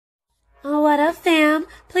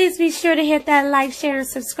Please be sure to hit that like, share, and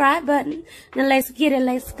subscribe button. And let's get it.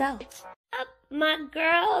 Let's go. My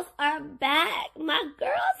girls are back. My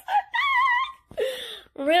girls are back.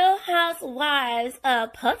 Real Housewives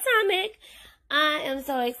of Potomac. I am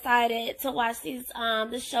so excited to watch this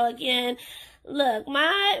show again. Look,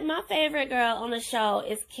 my favorite girl on the show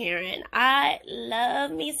is Karen. I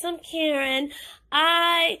love me some Karen.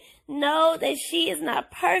 I know that she is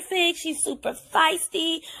not perfect. She's super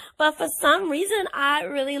feisty, but for some reason, I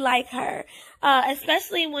really like her.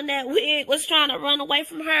 Especially when that wig was trying to run away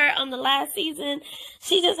from her on the last season.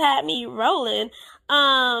 She just had me rolling.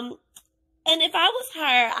 And if I was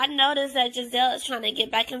her, I noticed that Giselle is trying to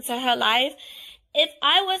get back into her life. If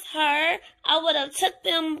I was her, I would have took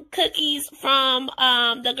them cookies from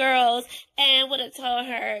the girls and would have told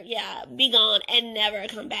her, yeah, be gone and never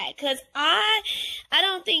come back. Because I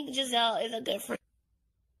don't think Giselle is a good friend.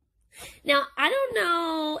 Now, I don't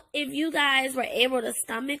know if you guys were able to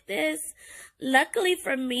stomach this. Luckily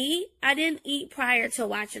for me, I didn't eat prior to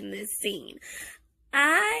watching this scene.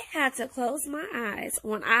 I had to close my eyes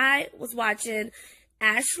when I was watching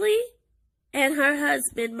Ashley and her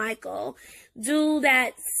husband, Michael, do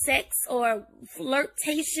that sex or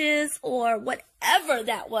flirtatious or whatever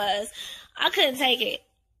that was. I couldn't take it.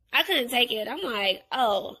 I'm like,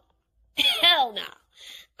 oh, hell no.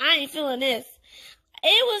 I ain't feeling this.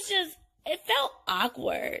 It felt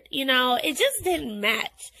awkward, you know. It just didn't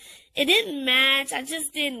match. I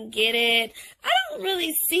just didn't get it. I don't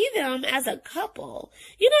really see them as a couple.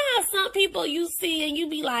 You know how some people you see and you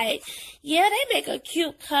be like, yeah, they make a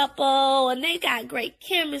cute couple and they got great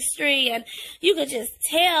chemistry and you could just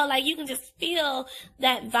tell, like you can just feel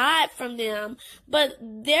that vibe from them. But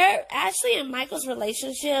Ashley and Michael's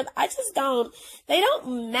relationship, they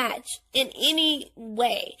don't match in any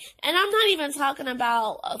way. And I'm not even talking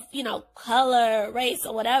about, color, race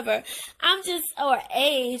or whatever. Or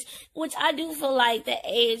age, which I do feel like the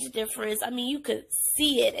age difference, I mean, you could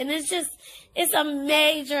see it. And it's a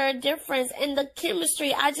major difference in the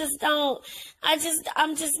chemistry. I'm just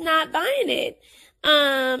not buying it.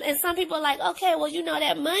 And some people are like, okay, well,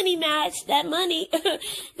 that money match, that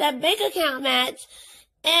bank account match.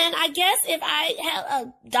 And I guess if I had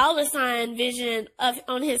a dollar sign vision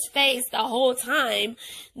on his face the whole time,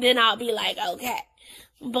 then I'll be like, okay.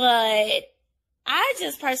 But I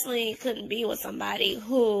just personally couldn't be with somebody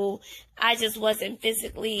who I just wasn't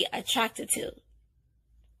physically attracted to.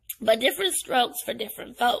 But different strokes for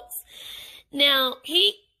different folks. Now,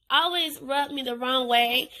 he always rubbed me the wrong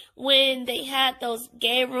way when they had those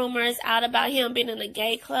gay rumors out about him being in a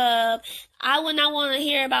gay club. I would not want to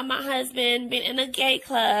hear about my husband being in a gay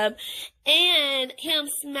club and him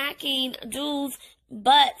smacking dudes'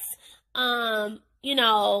 butts.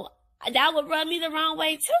 That would rub me the wrong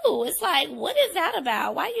way too. It's like, what is that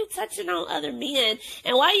about? Why are you touching on other men?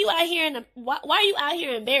 And why are you out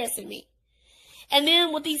here embarrassing me? And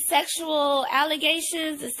then with these sexual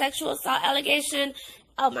allegations, the sexual assault allegation,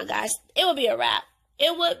 oh my gosh, it would be a wrap.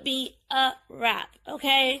 It would be a wrap,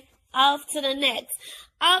 okay? Off to the next,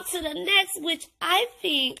 which I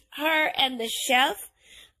think her and the chef,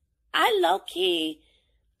 I low-key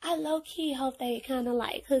hope they kind of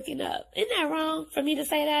like hooking up. Isn't that wrong for me to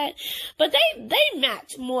say that? But they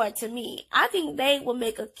match more to me. I think they will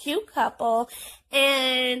make a cute couple.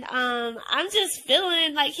 And I'm just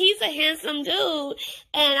feeling like he's a handsome dude.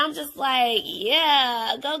 And I'm just like,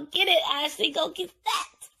 yeah, go get it, Ashley. Go get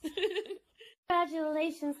that.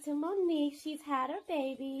 Congratulations to Monique. She's had her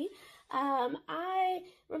baby. I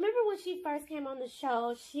remember when she first came on the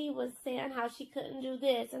show, she was saying how she couldn't do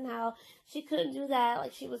this and how she couldn't do that.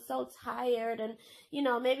 Like she was so tired and,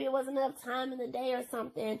 maybe it wasn't enough time in the day or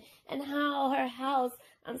something. And how her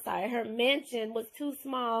mansion was too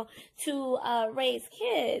small to raise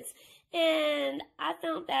kids. And I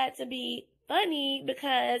found that to be funny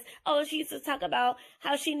because, she used to talk about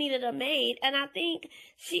how she needed a maid. And I think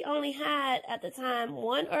she only had at the time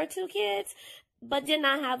 1 or 2 kids, but did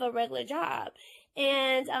not have a regular job.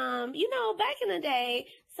 And, back in the day,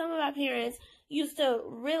 some of our parents used to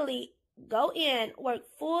really go in, work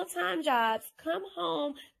full-time jobs, come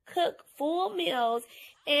home, cook full meals,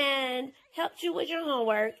 and helped you with your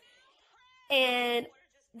homework, and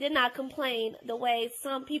did not complain the way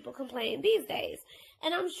some people complain these days.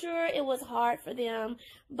 And I'm sure it was hard for them,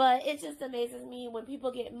 but it just amazes me when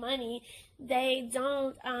people get money, they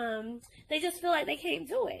just feel like they can't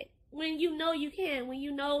do it. When you know you can, when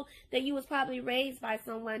you know that you was probably raised by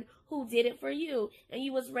someone who did it for you, and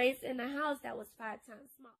you was raised in a house that was 5 times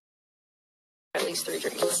smaller. At least 3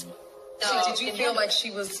 drinks. So did you feel like she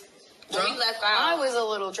was When we left out, I was a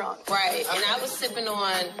little drunk. right, and I was sipping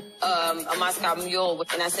on a Moscow Mule,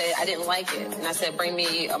 and I said I didn't like it, and I said bring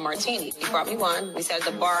me a martini. He brought me one. We sat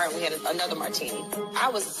at the bar and we had another martini. I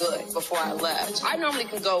was good before I left. I normally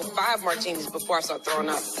can go 5 martinis before I start throwing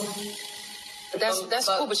up. But that's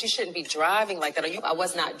cool, but you shouldn't be driving like that. I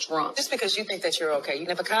was not drunk. Just because you think that you're okay.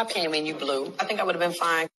 If a cop came in, you blew. I think I would have been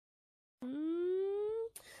fine.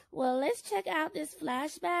 Well, let's check out this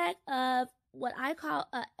flashback of what I call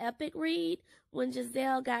an epic read when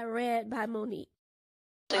Giselle got read by Monique.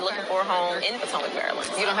 Looking for a home in Potomac, Maryland.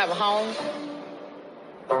 You don't have a home?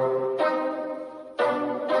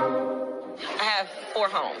 I have 4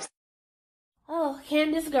 homes. Oh,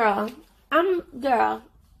 Candace, girl. Girl.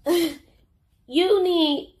 You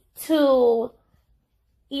need to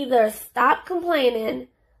either stop complaining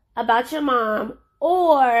about your mom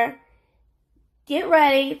or get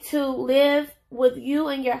ready to live with you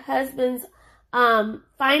and your husband's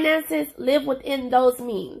finances, live within those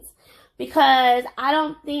means. Because I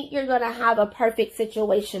don't think you're going to have a perfect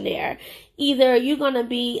situation there. Either you're going to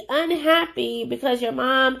be unhappy because your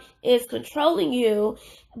mom is controlling you,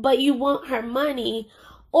 but you want her money,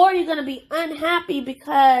 or you're going to be unhappy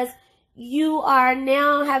because you are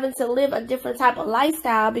now having to live a different type of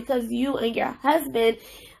lifestyle because you and your husband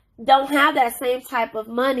don't have that same type of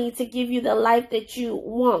money to give you the life that you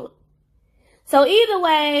want. So either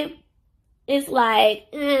way, it's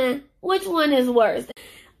like, which one is worse?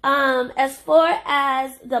 As far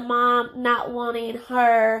as the mom not wanting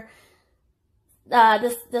her,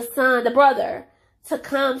 the brother, to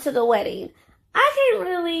come to the wedding, I can't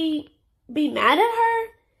really be mad at her.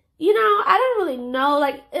 You know, I don't really know,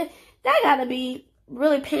 that gotta be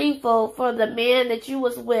really painful for the man that you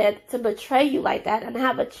was with to betray you like that and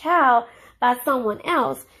have a child by someone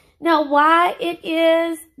else. Now, why it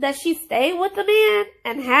is that she stayed with the man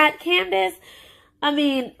and had Candace, I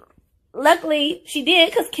mean, luckily she did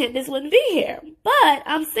because Candace wouldn't be here. But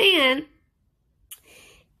I'm saying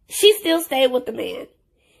she still stayed with the man.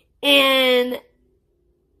 And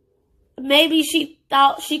maybe she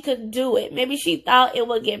thought she could do it. Maybe she thought it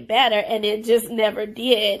would get better and it just never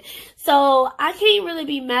did. So I can't really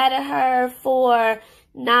be mad at her for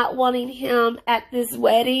not wanting him at this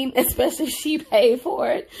wedding, especially if she paid for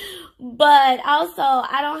it. But also,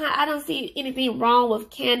 I don't see anything wrong with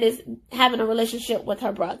Candace having a relationship with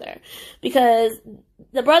her brother, because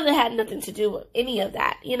the brother had nothing to do with any of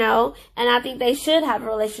that, you know, and I think they should have a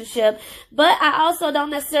relationship. But I also don't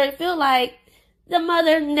necessarily feel like the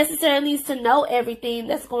mother necessarily needs to know everything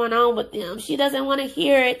that's going on with them. She doesn't want to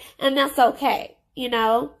hear it, and that's okay, you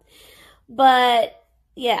know. But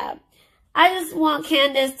yeah, I just want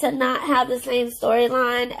Candace to not have the same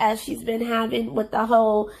storyline as she's been having with the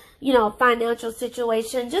whole, you know, financial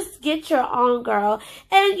situation. Just get your own, girl.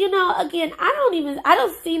 And, you know, again, I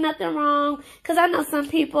don't see nothing wrong, because I know some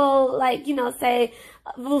people, like, you know, say,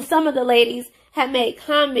 well, some of the ladies have made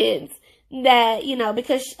comments that, you know,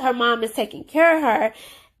 because her mom is taking care of her.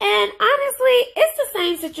 And honestly, it's the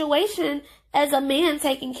same situation as a man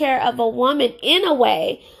taking care of a woman in a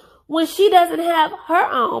way when she doesn't have her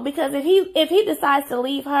own. Because if he decides to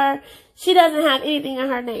leave her, she doesn't have anything in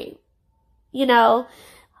her name. You know,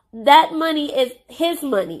 that money is his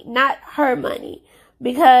money, not her money.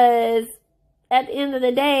 Because at the end of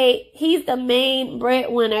the day, he's the main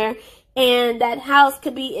breadwinner. And that house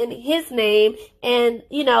could be in his name. And,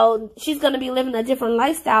 you know, she's going to be living a different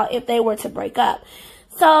lifestyle if they were to break up.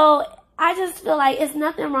 So I just feel like it's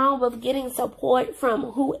nothing wrong with getting support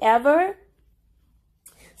from whoever.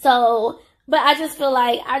 So, but I just feel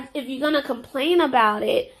like if you're going to complain about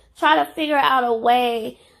it, try to figure out a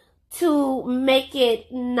way to make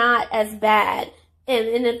it not as bad.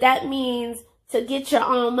 And if that means to get your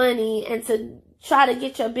own money and to try to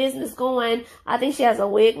get your business going. I think she has a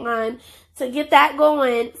wig line. To get that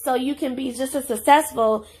going so you can be just as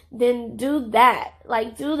successful, then do that.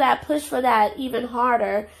 Like, do that. Push for that even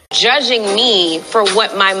harder. Judging me for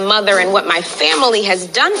what my mother and what my family has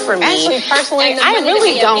done for me. Actually, personally, I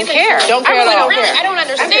really don't care. Don't care at all. I don't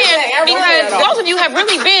understand, because both of you have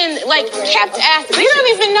really been, like, kept as You don't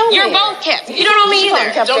even know me. You're both kept. You don't know me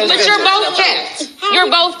either. But you're both kept. You're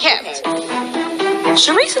both kept.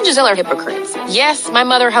 Sharice and Giselle are hypocrites. Yes, my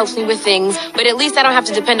mother helps me with things, but at least I don't have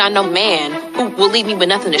to depend on no man who will leave me with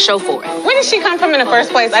nothing to show for it. Where did she come from in the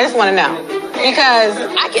first place? I just want to know. Because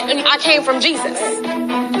I came from Jesus.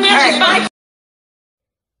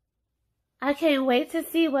 I can't wait to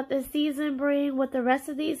see what the season brings with the rest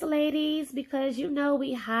of these ladies, because you know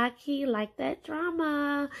we high-key like that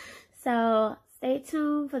drama. So stay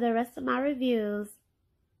tuned for the rest of my reviews.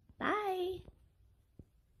 Bye.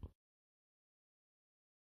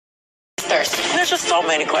 Thirsty. There's just so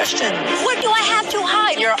many questions. What do I have to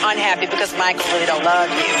hide? You're unhappy because Michael really don't love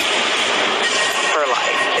you. Her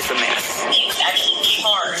life is a mess. He's actually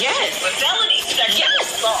charged. Yes. With felony sexual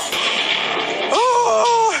assault.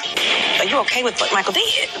 Oh, are you okay with what Michael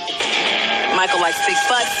did? Michael likes big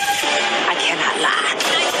butts. I cannot lie.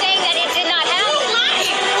 I'm saying that it did not happen. You're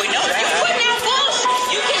lying. We know that. You're putting out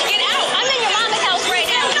bullshit. You can get out. I'm in your mama's house right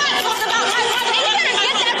now. I'm not talking about my mother. And you're gonna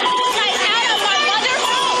get that guy out of my mother's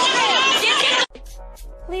home.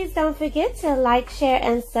 Please don't forget to like, share,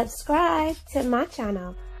 and subscribe to my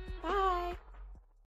channel.